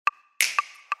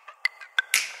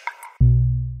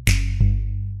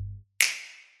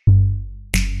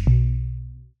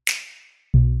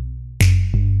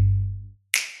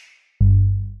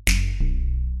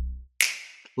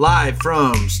Live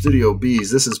from Studio Bees.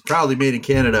 This is Proudly Made in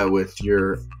Canada with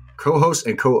your co-host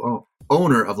and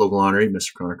co-owner of Local Laundry,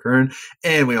 Mr. Connor Kern.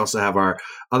 And we also have our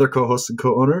other co-host and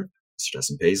co-owner, Mr.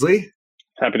 Justin Paisley.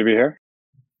 Happy to be here.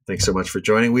 Thanks so much for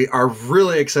joining. We are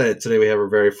really excited. Today we have our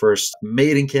very first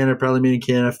Made in Canada, Proudly Made in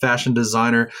Canada fashion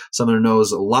designer, someone who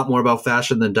knows a lot more about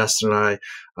fashion than Dustin and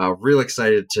I. Really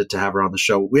excited to have her on the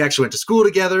show. We actually went to school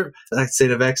together at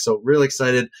St. FX, so really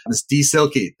excited. Ms. Dee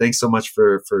Silky, thanks so much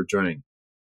for joining.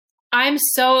 I'm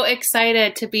so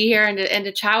excited to be here and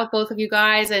to chat with both of you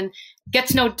guys and get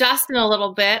to know Dustin a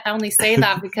little bit. I only say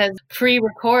that because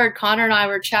pre-record, Connor and I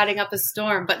were chatting up a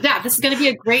storm. But yeah, this is going to be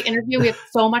a great interview. We have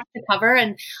so much to cover,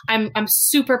 and I'm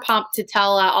super pumped to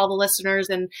tell all the listeners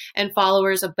and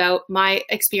followers about my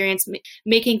experience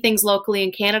making things locally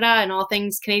in Canada and all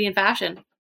things Canadian fashion.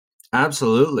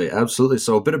 Absolutely. Absolutely.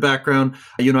 So a bit of background,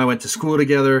 you and I went to school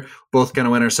together, both kind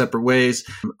of went our separate ways.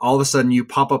 All of a sudden you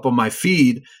pop up on my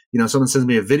feed, someone sends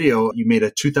me a video, you made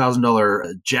a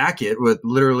 $2,000 jacket with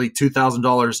literally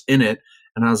 $2,000 in it.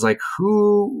 And I was like,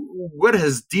 what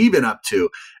has Dee been up to?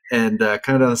 And kind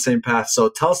of on the same path. So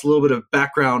tell us a little bit of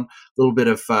background, a little bit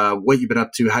of what you've been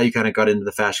up to, how you kind of got into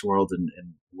the fashion world and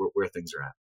where things are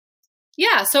at.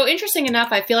 Yeah. So interesting enough,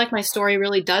 I feel like my story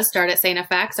really does start at St.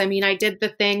 FX. I mean, I did the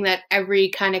thing that every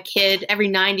kind of kid, every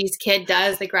 90s kid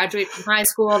does. They graduate from high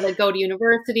school, they go to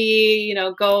university,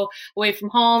 go away from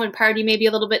home and party maybe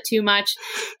a little bit too much.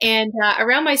 And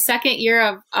around my second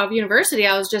year of university,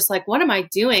 I was just like, what am I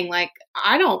doing? Like,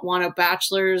 I don't want a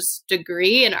bachelor's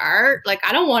degree in art. Like,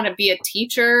 I don't want to be a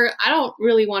teacher. I don't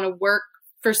really want to work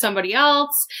for somebody else.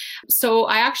 So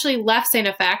I actually left St.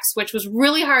 FX, which was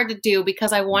really hard to do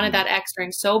because I wanted that X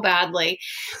ring so badly.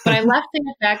 But I left St.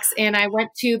 FX and I went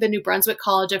to the New Brunswick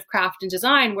College of Craft and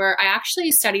Design, where I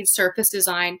actually studied surface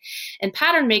design and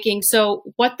pattern making. So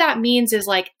what that means is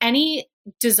like any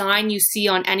design you see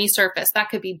on any surface, that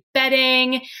could be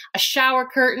bedding, a shower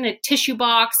curtain, a tissue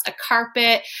box, a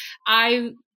carpet.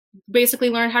 I basically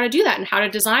learned how to do that and how to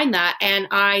design that. And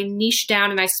I niched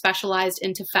down and I specialized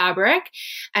into fabric.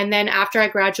 And then after I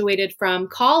graduated from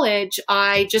college,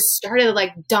 I just started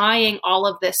like dyeing all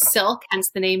of this silk, hence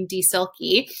the name Dee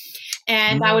Silky.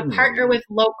 And I would partner with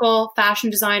local fashion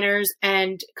designers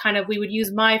and we would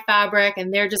use my fabric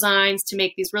and their designs to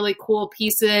make these really cool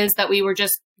pieces that we were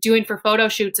just doing for photo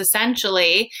shoots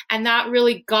essentially. And that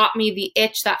really got me the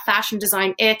itch, that fashion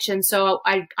design itch. And so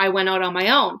I went out on my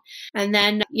own. And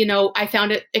then, I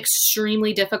found it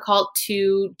extremely difficult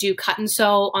to do cut and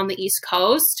sew on the East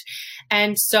Coast.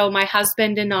 And so my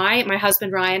husband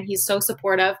Ryan, he's so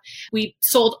supportive. We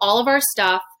sold all of our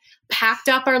stuff, packed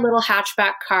up our little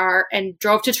hatchback car and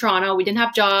drove to Toronto. We didn't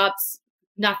have jobs,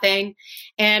 nothing,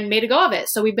 and made a go of it.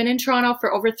 So we've been in Toronto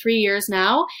for over 3 years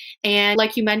now. And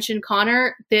like you mentioned,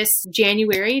 Connor, this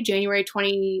January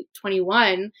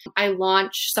 2021, I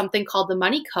launched something called the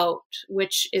Money Coat,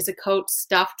 which is a coat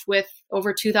stuffed with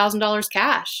over $2,000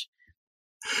 cash.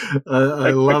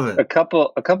 I love it. A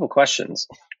couple questions.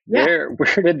 Yeah.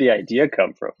 Where did the idea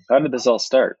come from? How did this all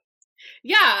start?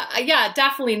 Yeah,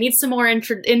 definitely needs some more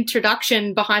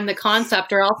introduction behind the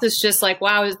concept, or else it's just like,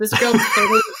 wow, is this girl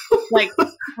totally like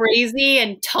crazy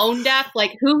and tone deaf?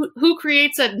 Like, who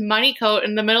creates a money coat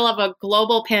in the middle of a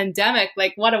global pandemic?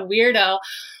 Like, what a weirdo.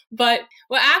 But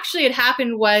what actually had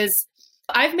happened was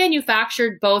I've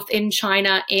manufactured both in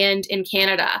China and in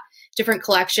Canada, different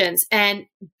collections, and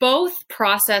both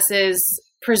processes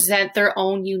present their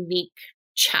own unique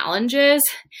challenges.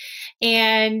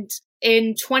 And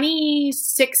in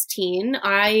 2016,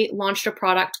 I launched a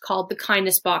product called the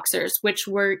Kindness Boxers, which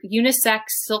were unisex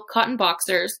silk cotton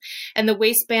boxers. And the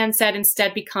waistband said,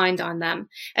 instead, be kind on them.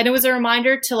 And it was a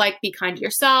reminder to like, be kind to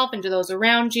yourself and to those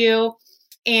around you.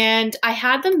 And I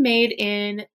had them made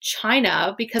in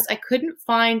China because I couldn't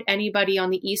find anybody on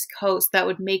the East Coast that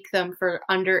would make them for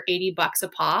under $80 a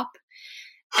pop.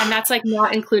 And that's like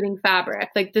not including fabric.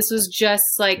 Like this was just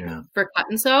like for cut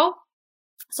and sew.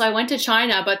 So I went to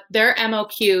China, but their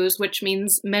MOQs, which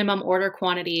means minimum order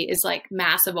quantity, is like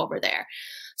massive over there.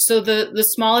 So the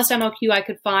smallest MOQ I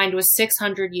could find was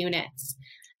 600 units.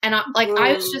 And I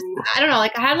was just, I don't know,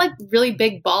 like I had like really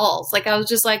big balls. Like I was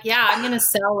just like, yeah, I'm going to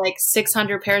sell like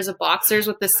 600 pairs of boxers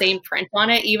with the same print on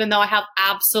it, even though I have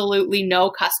absolutely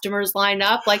no customers lined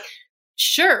up. Like,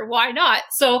 sure, why not?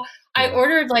 So I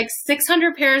ordered like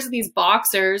 600 pairs of these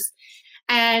boxers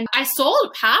and I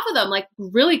sold half of them like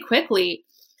really quickly.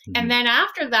 And then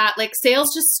after that, like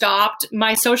sales just stopped.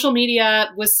 My social media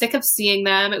was sick of seeing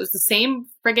them. It was the same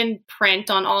friggin'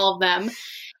 print on all of them.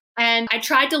 And I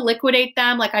tried to liquidate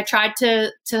them. Like I tried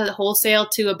to wholesale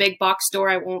to a big box store.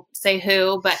 I won't say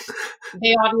who, but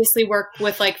they obviously work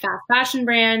with like fast fashion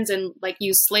brands and like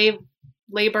use slave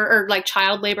labor or like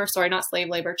child labor. Sorry, not slave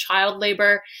labor, child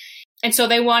labor. And so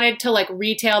they wanted to like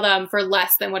retail them for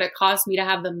less than what it cost me to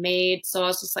have them made. So I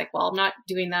was just like, well, I'm not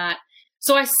doing that.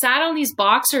 So I sat on these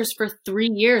boxers for 3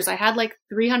 years. I had like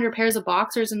 300 pairs of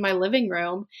boxers in my living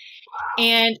room.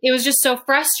 And it was just so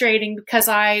frustrating because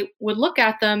I would look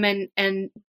at them and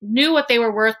knew what they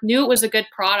were worth, knew it was a good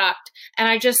product. And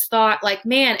I just thought like,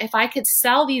 man, if I could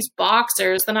sell these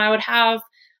boxers, then I would have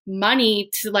money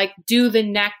to like do the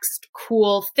next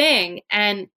cool thing.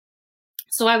 And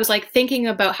so I was like thinking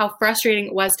about how frustrating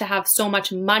it was to have so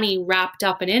much money wrapped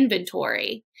up in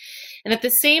inventory. And at the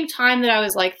same time that I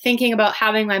was like thinking about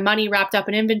having my money wrapped up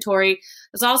in inventory, I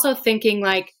was also thinking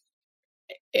like,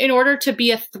 in order to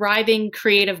be a thriving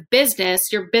creative business,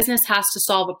 your business has to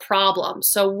solve a problem.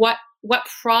 So what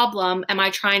problem am I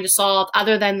trying to solve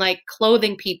other than like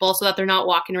clothing people so that they're not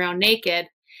walking around naked?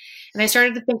 And I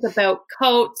started to think about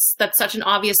coats. That's such an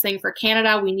obvious thing for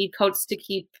Canada. We need coats to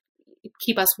keep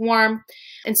us warm.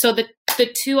 And so the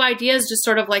two ideas just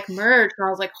sort of like merged. And I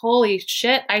was like, holy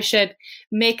shit, I should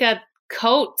make a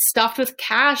coat stuffed with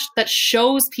cash that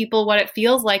shows people what it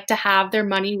feels like to have their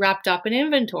money wrapped up in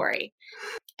inventory.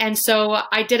 And so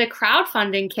I did a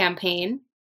crowdfunding campaign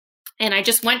and I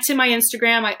just went to my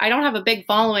Instagram. I don't have a big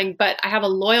following, but I have a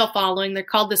loyal following. They're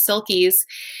called the Silkies.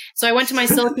 So I went to my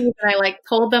Silkies and I like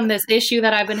told them this issue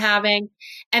that I've been having.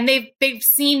 And they've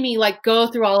seen me like go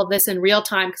through all of this in real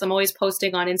time because I'm always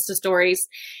posting on Insta stories.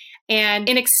 And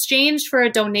in exchange for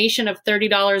a donation of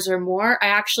 $30 or more, I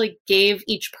actually gave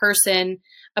each person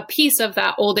a piece of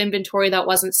that old inventory that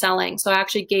wasn't selling. So I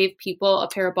actually gave people a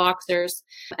pair of boxers.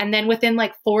 And then within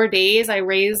like 4 days, I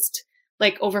raised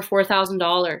like over $4,000.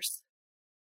 Wow.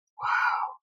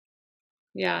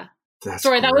 Yeah. That's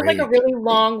Sorry, that was like great. a really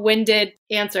long-winded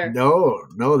answer.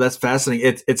 No, that's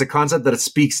fascinating. It's a concept that it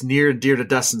speaks near and dear to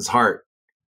Dustin's heart.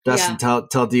 Dustin,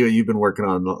 tell Dee what you've been working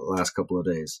on the last couple of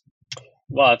days.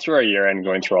 Well, through our year end,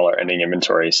 going through all our ending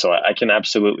inventory. So I can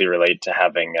absolutely relate to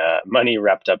having money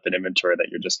wrapped up in inventory that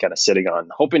you're just kind of sitting on,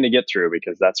 hoping to get through,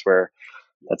 because that's where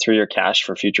your cash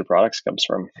for future products comes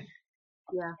from.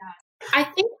 Yeah. I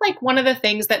think like one of the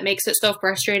things that makes it so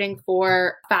frustrating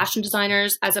for fashion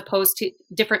designers as opposed to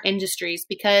different industries,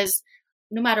 because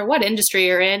no matter what industry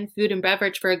you're in, food and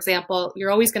beverage, for example,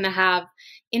 you're always going to have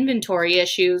inventory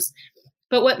issues.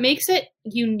 But what makes it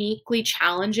uniquely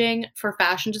challenging for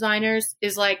fashion designers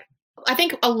is like, I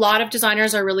think a lot of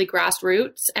designers are really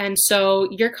grassroots. And so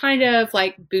you're kind of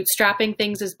like bootstrapping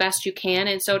things as best you can.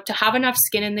 And so to have enough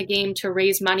skin in the game to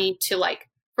raise money to like,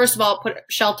 first of all, put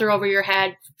shelter over your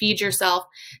head, feed yourself,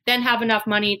 then have enough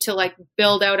money to like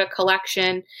build out a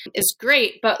collection is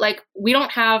great. But like, we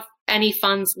don't have any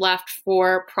funds left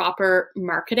for proper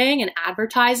marketing and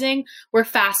advertising where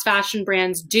fast fashion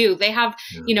brands do. They have,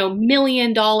 $1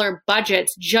 million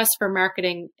budgets just for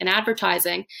marketing and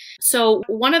advertising. So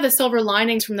one of the silver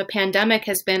linings from the pandemic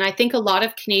has been, I think a lot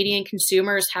of Canadian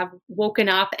consumers have woken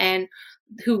up and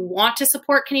who want to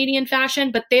support Canadian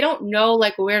fashion, but they don't know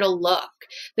like where to look.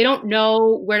 They don't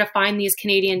know where to find these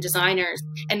Canadian designers.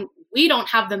 And we don't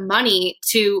have the money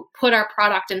to put our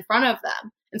product in front of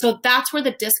them. And so that's where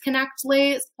the disconnect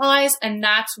lies. And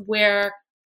that's where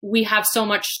we have so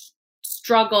much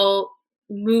struggle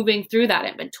moving through that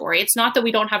inventory. It's not that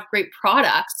we don't have great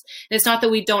products. It's not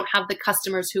that we don't have the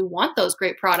customers who want those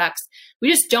great products. We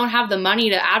just don't have the money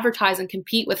to advertise and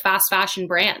compete with fast fashion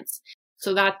brands.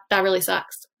 So that really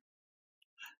sucks.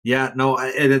 Yeah, no,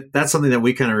 that's something that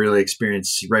we kind of really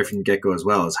experience right from the get-go as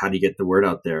well, is how do you get the word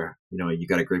out there? You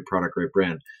got a great product, great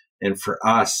brand. And for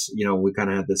us, we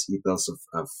kind of had this ethos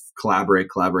of collaborate,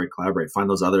 find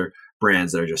those other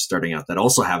brands that are just starting out that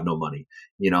also have no money,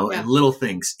 and little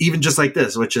things, even just like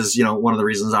this, which is, one of the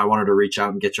reasons I wanted to reach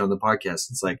out and get you on the podcast.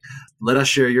 It's like, let us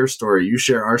share your story. You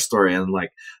share our story. And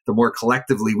like, the more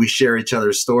collectively we share each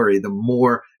other's story, the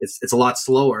more it's a lot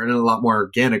slower and a lot more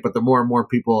organic, but the more and more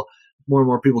people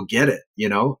get it,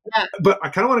 Yeah. But I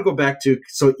kind of want to go back to,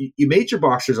 so you made your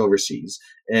boxers overseas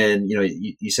and,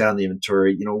 you sat on the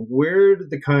inventory, where did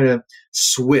the kind of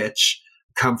switch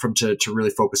come from to really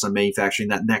focus on manufacturing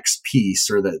that next piece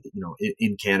or that,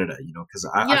 in Canada, because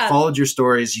I followed your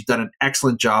stories. You've done an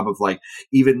excellent job of like,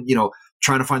 even,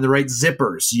 trying to find the right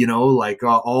zippers, like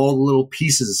all the little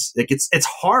pieces. Like it's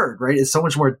hard, right? It's so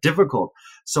much more difficult.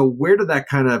 So where did that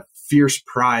kind of fierce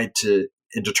pride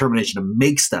and determination to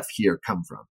make stuff here come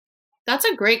from? That's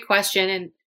a great question.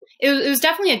 And it was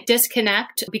definitely a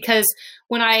disconnect, because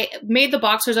when I made the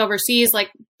boxers overseas,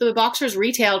 like the boxers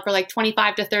retailed for like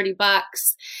 25 to 30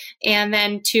 bucks. And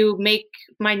then to make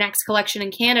my next collection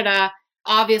in Canada,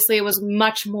 obviously it was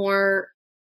much more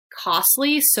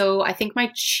costly. So I think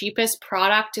my cheapest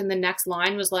product in the next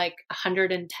line was like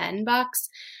 110 bucks.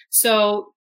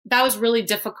 So that was really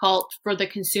difficult for the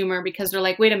consumer, because they're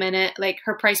like, wait a minute, like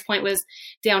her price point was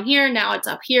down here, now it's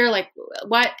up here, like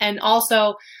what? And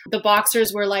also the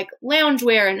boxers were like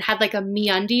loungewear and had like a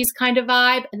MeUndies kind of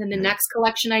vibe. And then the next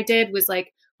collection I did was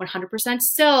like 100%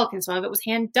 silk, and some of it was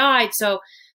hand dyed. So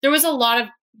there was a lot of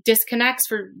disconnects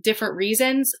for different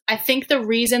reasons. I think the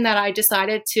reason that I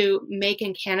decided to make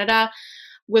in Canada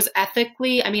was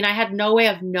ethically. I mean, I had no way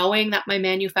of knowing that my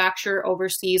manufacturer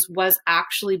overseas was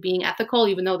actually being ethical,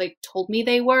 even though they told me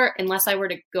they were, unless I were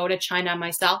to go to China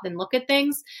myself and look at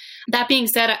things. That being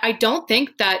said, I don't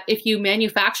think that if you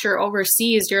manufacture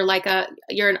overseas, you're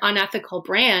an unethical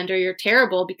brand or you're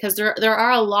terrible, because there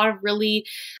are a lot of really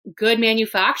good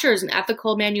manufacturers and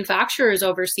ethical manufacturers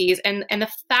overseas. And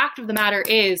the fact of the matter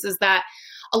is that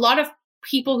a lot of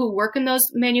people who work in those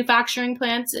manufacturing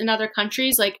plants in other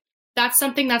countries, like, that's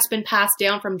something that's been passed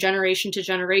down from generation to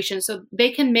generation. So they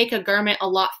can make a garment a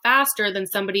lot faster than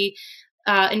somebody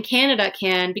in Canada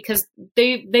can, because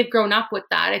they've grown up with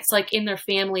that. It's like in their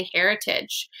family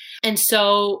heritage. And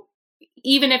so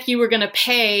even if you were going to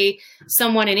pay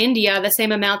someone in India the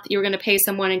same amount that you were going to pay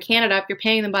someone in Canada, if you're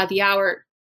paying them by the hour,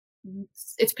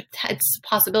 it's a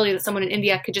possibility that someone in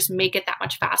India could just make it that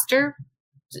much faster.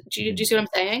 Do you see what I'm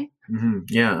saying? Mm-hmm.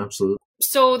 Yeah, absolutely.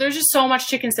 So there's just so much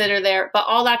to consider there. But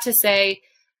all that to say,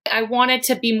 I wanted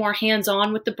to be more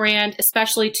hands-on with the brand,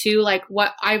 especially too, like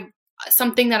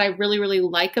something that I really, really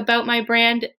like about my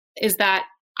brand is that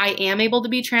I am able to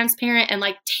be transparent and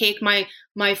like take my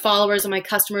followers and my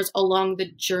customers along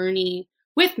the journey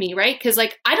with me, right? Because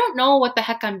like, I don't know what the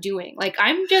heck I'm doing. Like,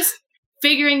 I'm just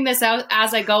figuring this out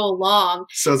as I go along.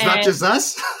 So it's not just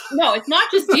us? No, it's not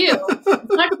just you.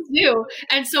 It's not just you.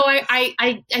 And so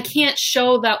I can't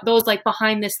show those like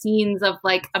behind the scenes of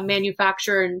like a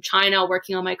manufacturer in China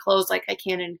working on my clothes like I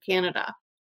can in Canada.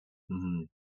 Mm-hmm.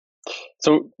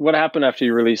 So what happened after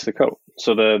you released the coat?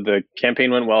 So the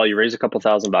campaign went well, you raised a couple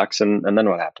 $1,000 and then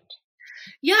what happened?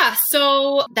 Yeah.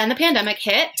 So then the pandemic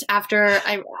hit after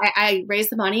I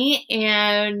raised the money.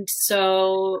 And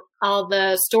so all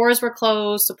the stores were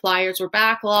closed, suppliers were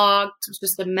backlogged. It was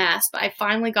just a mess. But I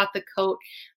finally got the coat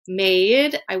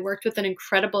made. I worked with an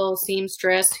incredible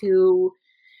seamstress who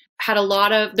had a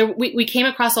lot of, we came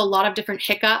across a lot of different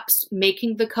hiccups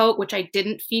making the coat, which I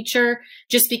didn't feature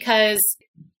just because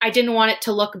I didn't want it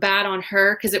to look bad on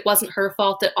her, because it wasn't her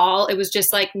fault at all. It was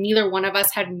just like neither one of us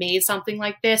had made something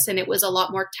like this, and it was a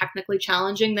lot more technically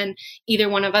challenging than either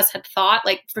one of us had thought.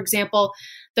 Like, for example,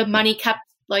 the money kept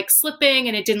like slipping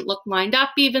and it didn't look lined up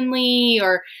evenly,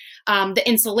 or the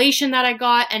insulation that I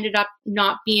got ended up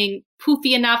not being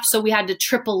poofy enough, so we had to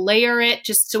triple layer it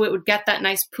just so it would get that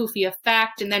nice poofy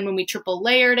effect. And then when we triple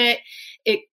layered it,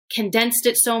 it condensed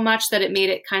it so much that it made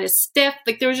it kind of stiff.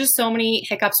 Like, there was just so many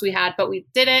hiccups we had, but we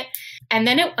did it. And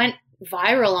then it went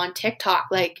viral on TikTok.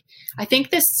 Like, I think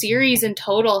this series in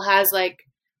total has like,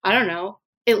 I don't know,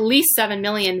 at least 7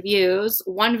 million views.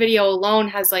 One video alone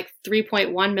has like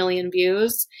 3.1 million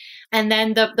views. And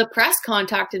then the press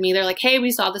contacted me. They're like, hey,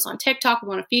 we saw this on TikTok. We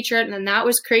want to feature it. And then that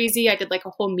was crazy. I did like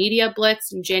a whole media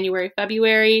blitz in January,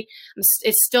 February.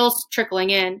 It's still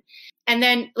trickling in. And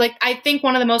then like, I think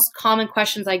one of the most common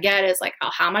questions I get is like, oh,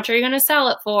 how much are you going to sell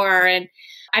it for? And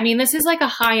I mean, this is like a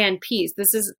high-end piece.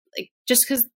 This is like, just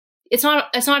because it's not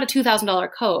a $2,000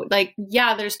 coat. Like,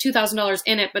 yeah, there's $2,000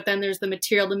 in it, but then there's the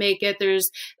material to make it. There's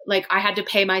like, I had to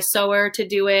pay my sewer to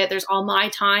do it. There's all my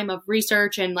time of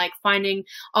research and like finding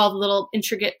all the little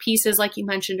intricate pieces, like you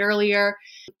mentioned earlier.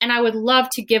 And I would love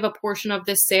to give a portion of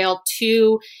this sale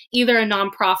to either a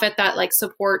nonprofit that like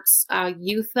supports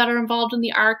youth that are involved in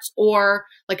the arts, or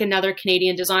like another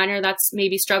Canadian designer that's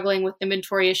maybe struggling with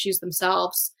inventory issues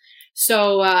themselves.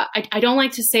 So I don't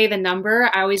like to say the number.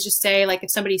 I always just say, like, if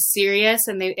somebody's serious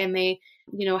and they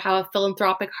you know, have a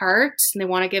philanthropic heart and they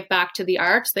want to give back to the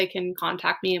arts, they can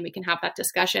contact me and we can have that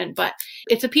discussion. But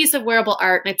it's a piece of wearable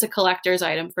art and it's a collector's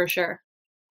item for sure.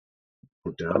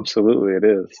 Absolutely, it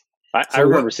is. I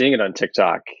remember seeing it on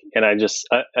TikTok, and I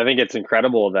think it's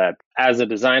incredible that as a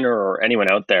designer or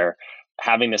anyone out there,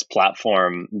 having this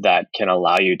platform that can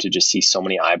allow you to just see so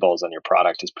many eyeballs on your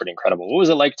product is pretty incredible. What was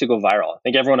it like to go viral? I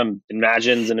think everyone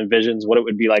imagines and envisions what it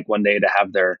would be like one day to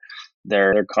have their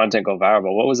content go viral.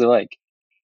 But what was it like?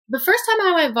 The first time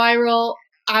I went viral,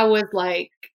 I was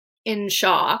like in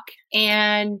shock.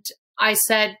 And I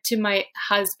said to my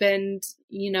husband,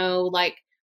 you know, like,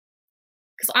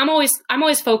 because I'm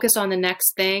always focused on the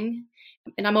next thing.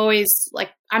 And I'm always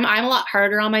like, I'm a lot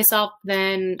harder on myself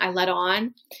than I let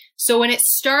on. So when it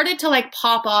started to like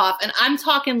pop off, and I'm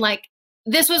talking like,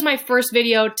 this was my first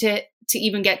video to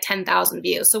even get 10,000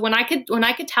 views. So when I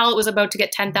could tell it was about to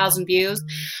get 10,000 views,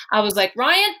 I was like,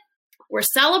 Ryan, we're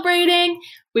celebrating.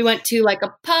 We went to like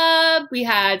a pub. We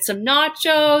had some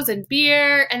nachos and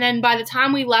beer. And then by the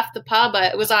time we left the pub,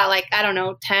 it was like, I don't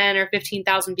know, 10 or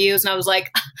 15,000 views. And I was like,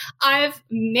 I've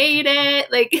made it.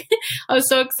 Like, I was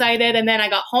so excited. And then I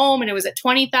got home and it was at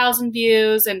 20,000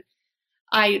 views. And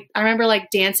I remember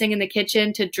like dancing in the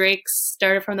kitchen to Drake's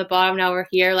Started From the Bottom, Now We're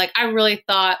Here. Like, I really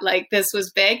thought like this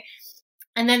was big.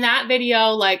 And then that video,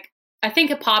 like, I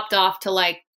think it popped off to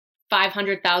like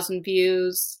 500,000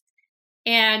 views.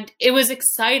 And it was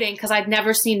exciting because I'd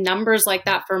never seen numbers like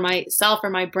that for myself or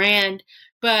my brand,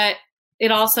 but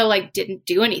it also like didn't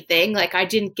do anything. Like, I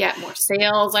didn't get more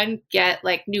sales. I didn't get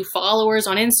like new followers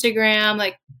on Instagram.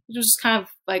 Like, it was just kind of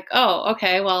like, oh,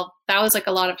 okay, well, that was like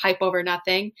a lot of hype over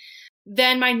nothing.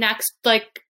 Then my next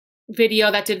like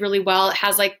video that did really well, it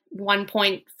has like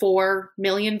 1.4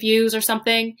 million views or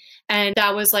something. And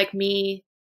that was like me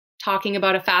talking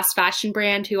about a fast fashion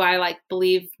brand who I like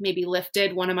believe maybe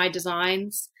lifted one of my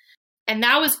designs. And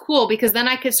that was cool because then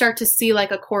I could start to see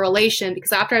like a correlation,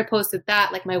 because after I posted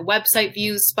that, like my website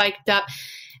views spiked up.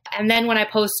 And then when I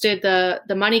posted the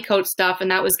money coat stuff and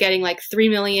that was getting like 3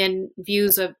 million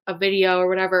views of a video or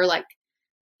whatever, like,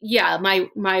 yeah, my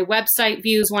website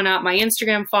views went up, my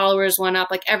Instagram followers went up,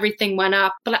 like everything went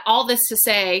up. But all this to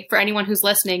say, for anyone who's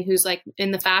listening, who's like in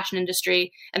the fashion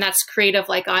industry and that's creative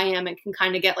like I am and can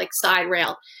kind of get like side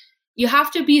railed, you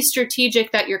have to be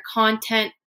strategic that your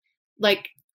content like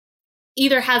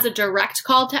either has a direct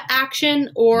call to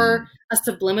action or a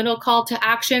subliminal call to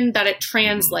action that it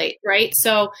translate, right?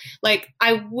 So like,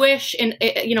 I wish, and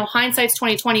hindsight's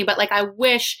 2020, but like, I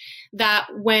wish that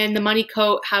when the money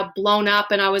coat had blown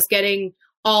up and I was getting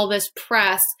all this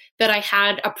press, that I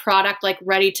had a product like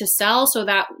ready to sell, so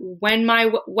that when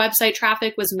my website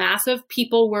traffic was massive,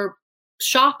 people were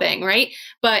shopping, right?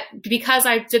 But because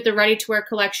I did the ready to wear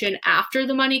collection after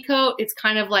the money coat, it's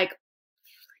kind of like,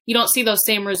 you don't see those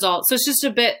same results. So it's just a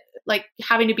bit like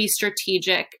having to be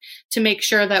strategic to make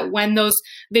sure that when those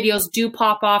videos do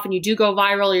pop off and you do go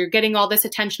viral, or you're getting all this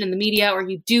attention in the media, or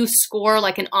you do score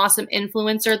like an awesome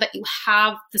influencer, that you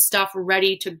have the stuff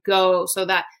ready to go so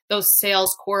that those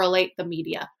sales correlate the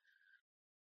media.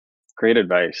 Great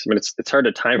advice. I mean, it's hard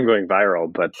to time going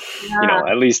viral, but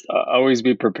at least always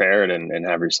be prepared and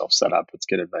have yourself set up. It's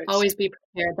good advice. Always be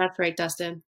prepared. That's right,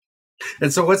 Dustin.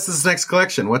 And so what's this next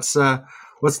collection? What's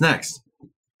next?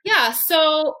 Yeah,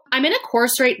 so I'm in a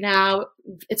course right now.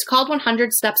 It's called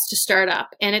 100 Steps to Startup,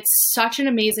 and it's such an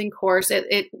amazing course.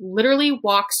 It literally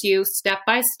walks you step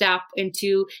by step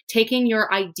into taking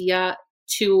your idea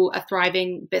to a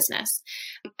thriving business.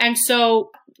 And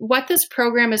so what this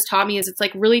program has taught me is it's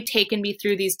like really taken me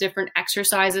through these different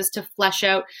exercises to flesh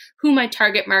out who my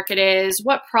target market is,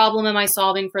 what problem am I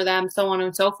solving for them, so on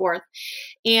and so forth.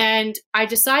 And I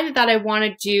decided that I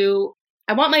want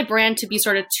my brand to be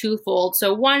sort of twofold.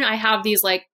 So one, I have these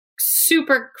like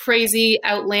super crazy,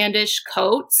 outlandish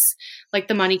coats, like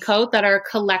the money coat, that are a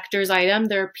collector's item.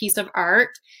 They're a piece of art,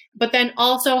 but then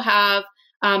also have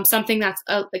something that's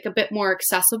like a bit more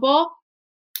accessible.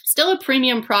 Still a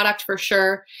premium product for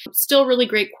sure. Still really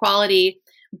great quality,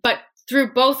 but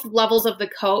through both levels of the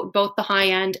coat, both the high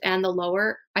end and the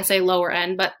lower, I say lower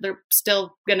end, but they're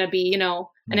still going to be,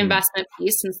 an investment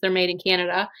piece since they're made in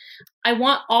Canada. I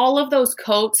want all of those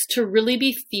coats to really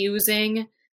be fusing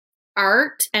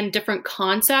art and different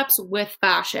concepts with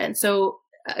fashion. So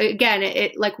again,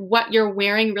 it like what you're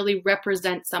wearing really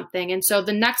represents something. And so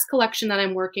the next collection that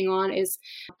I'm working on is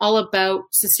all about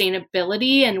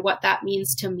sustainability and what that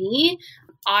means to me.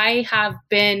 I have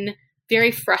been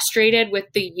very frustrated with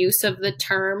the use of the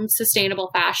term sustainable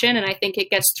fashion, and I think it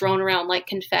gets thrown around like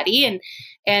confetti,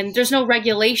 and there's no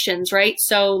regulations, right?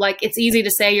 So like, it's easy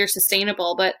to say you're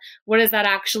sustainable, but what does that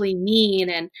actually mean?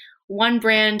 And one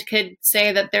brand could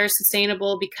say that they're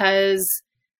sustainable because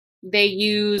they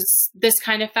use this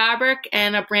kind of fabric,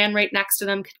 and a brand right next to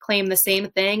them could claim the same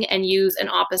thing and use an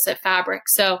opposite fabric.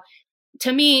 So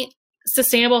to me,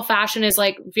 sustainable fashion is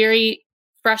like very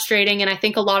frustrating. And I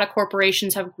think a lot of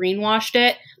corporations have greenwashed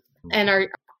it and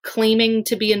are claiming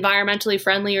to be environmentally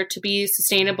friendly or to be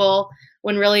sustainable,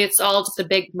 when really it's all just a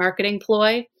big marketing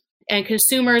ploy. And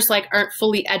consumers like aren't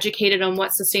fully educated on what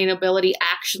sustainability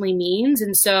actually means.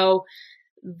 And so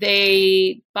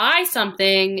they buy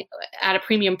something at a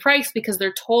premium price because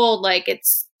they're told like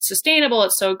it's sustainable,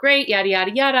 it's so great, yada,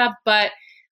 yada, yada. But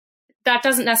that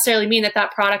doesn't necessarily mean that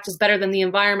that product is better than the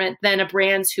environment than a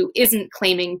brand who isn't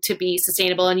claiming to be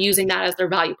sustainable and using that as their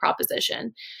value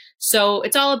proposition. So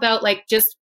it's all about like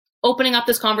just opening up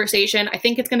this conversation. I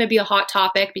think it's going to be a hot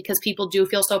topic because people do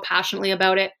feel so passionately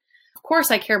about it. Of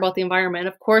course, I care about the environment.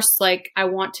 Of course, like I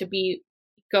want to be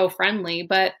go-friendly,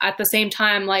 but at the same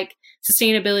time, like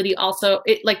sustainability also,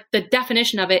 it like the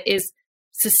definition of it is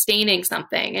sustaining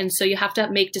something. And so you have to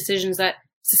make decisions that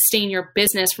sustain your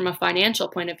business from a financial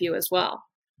point of view as well.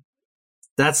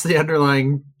 That's the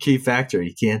underlying key factor.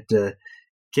 You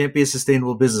can't be a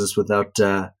sustainable business without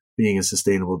being a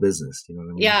sustainable business. You know what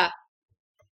I mean? Yeah.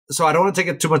 So I don't want to take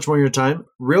up too much more of your time.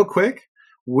 Real quick,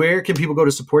 where can people go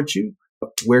to support you?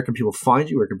 Where can people find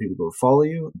you? Where can people go to follow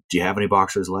you? Do you have any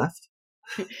boxers left?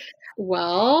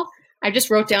 Well, I just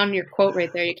wrote down your quote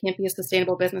right there. You can't be a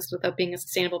sustainable business without being a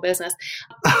sustainable business.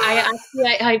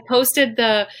 I posted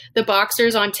the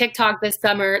boxers on TikTok this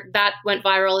summer. That went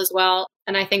viral as well.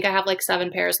 And I think I have like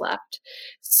 7 pairs left.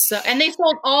 So, and they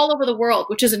sold all over the world,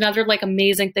 which is another like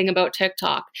amazing thing about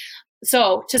TikTok.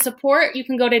 So to support, you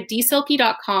can go to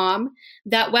dsilky.com.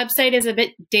 That website is a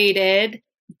bit dated,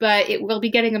 but it will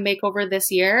be getting a makeover this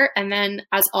year. And then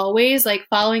as always, like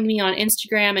following me on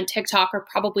Instagram and TikTok are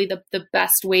probably the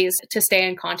best ways to stay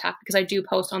in contact because I do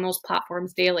post on those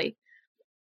platforms daily.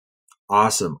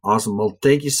 Awesome. Well,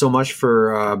 thank you so much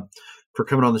for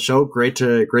coming on the show. Great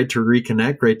to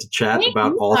reconnect. Great to chat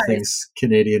about all things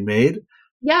Canadian made.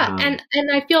 Yeah. And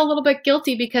I feel a little bit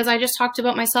guilty because I just talked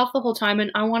about myself the whole time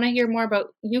and I want to hear more about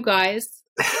you guys.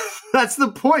 That's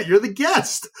the point. You're the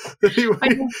guest.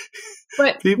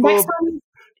 But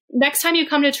next time you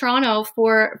come to Toronto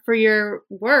for your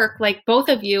work, like both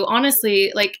of you,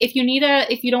 honestly, like if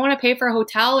you don't want to pay for a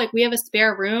hotel, like we have a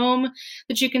spare room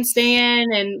that you can stay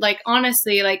in. And like,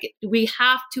 honestly, like we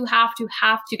have to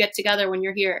get together when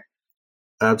you're here.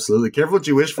 Absolutely. Careful what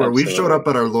you wish for. Absolutely. We've showed up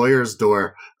at our lawyer's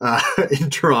door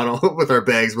in Toronto with our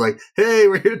bags. We're like, hey,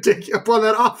 we're here to take you up on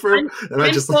that offer.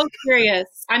 I'm so serious.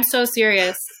 I'm so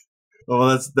serious.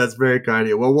 Oh, that's very kind of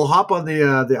you. Well, we'll hop on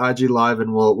the IG live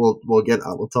and we'll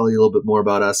tell you a little bit more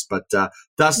about us. But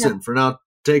Dustin, for now,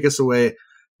 take us away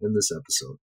in this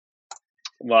episode.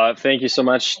 Well, thank you so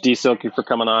much, dsilky, for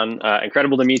coming on.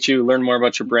 Incredible to meet you, learn more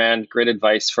about your brand. Great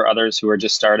advice for others who are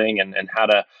just starting and how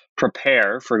to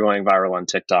prepare for going viral on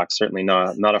TikTok. Certainly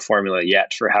not a formula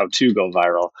yet for how to go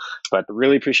viral, but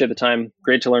really appreciate the time.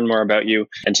 Great to learn more about you.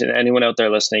 And to anyone out there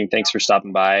listening, thanks for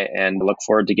stopping by and look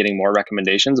forward to getting more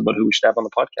recommendations about who we should have on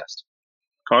the podcast.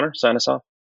 Connor, sign us off.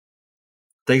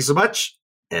 Thanks so much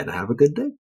and have a good day.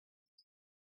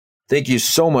 Thank you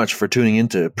so much for tuning in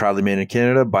to Proudly Made in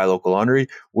Canada by Local Laundry.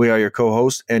 We are your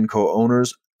co-hosts and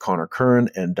co-owners, Connor Curran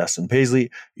and Dustin Paisley.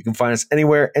 You can find us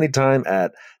anywhere, anytime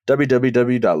at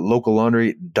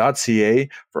www.locallaundry.ca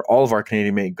for all of our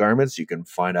Canadian-made garments. You can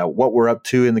find out what we're up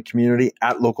to in the community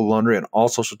at Local Laundry on all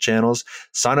social channels.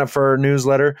 Sign up for our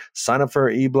newsletter, sign up for our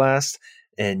e-blast,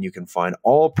 and you can find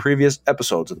all previous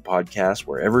episodes of the podcast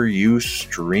wherever you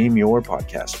stream your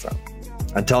podcast from.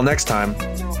 Until next time.